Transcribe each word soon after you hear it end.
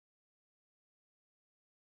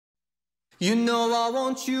You know I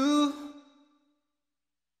want you.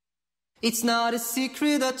 It's not a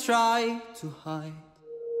secret I try to hide.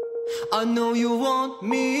 I know you want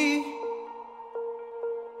me,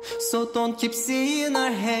 so don't keep saying our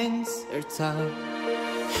hands are tied.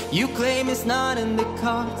 You claim it's not in the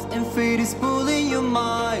cards, and fate is pulling you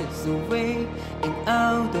miles away and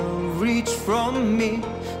out of reach from me.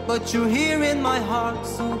 But you're here in my heart,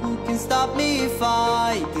 so who can stop me if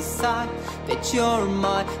I decide that you're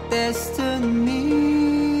my destiny?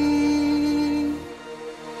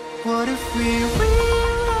 What if we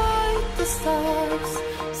rewrite the stars?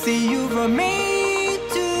 Say you were made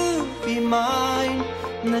to be mine.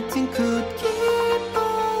 Nothing could keep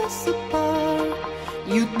us apart.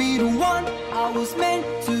 You'd be the one I was meant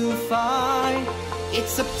to find.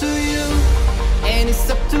 It's up to you, and it's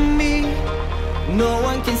up to me. No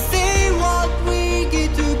one can say what we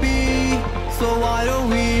get to be. So why don't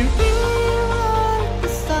we rewrite the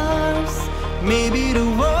stars? Maybe the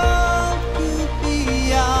world could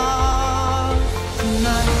be ours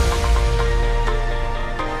tonight.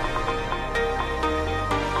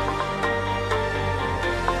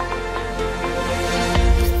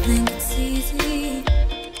 You think it's easy?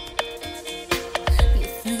 You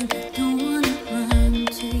think I don't wanna run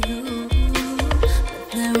to you? But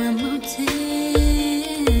there are mountains,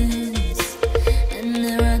 and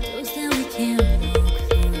there are doors that we can't walk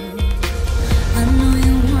through. I know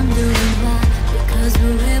you're wondering why, because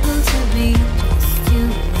we're able to be just you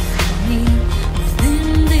and me within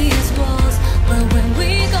these walls. But when we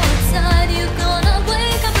go outside, you're gonna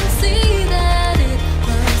wake up and see that it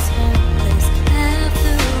was hopeless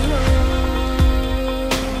after all.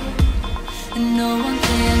 And no one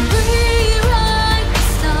can rewrite the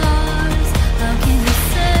stars. How can you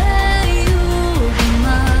say you'll be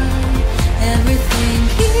mine? Everything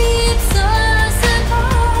keeps us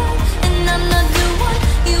apart, and I'm not the one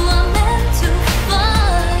you are meant to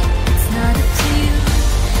find. It's not up to you,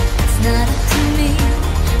 it's not up to me.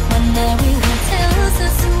 When everyone tells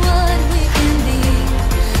us what we can be,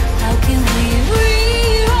 how can we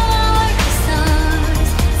rewrite the stars?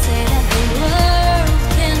 Say that the world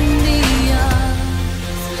can be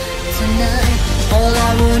ours tonight. All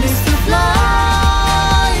I want is to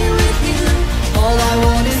fly with you. All I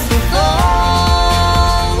want is to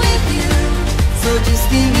fall with you. So just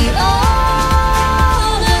give me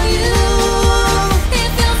all of you. It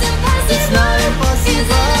feels impossible. It's not Is it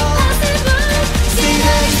impossible. impossible? Say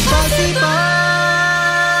that it's possible.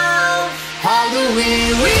 How do we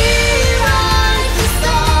rewrite the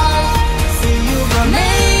stars? Say you were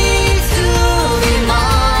made to be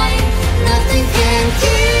mine. Nothing can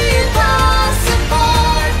keep us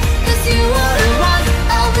apart, 'cause you are the one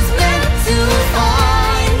I was meant to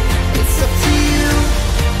find. It's up to you,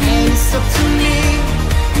 and it's up to me.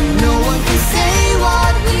 No one can say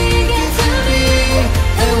what we get to be.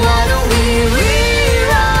 And why don't we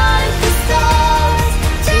rewrite the stars,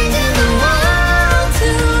 changing the world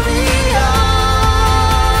to be ours?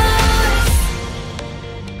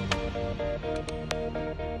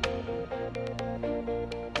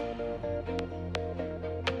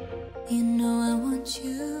 You know I want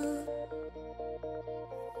you.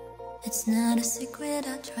 It's not a secret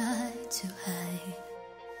I try to hide,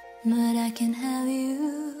 but I can have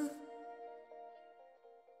you.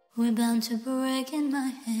 We're bound to break and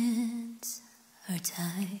my hands are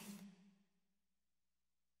tied.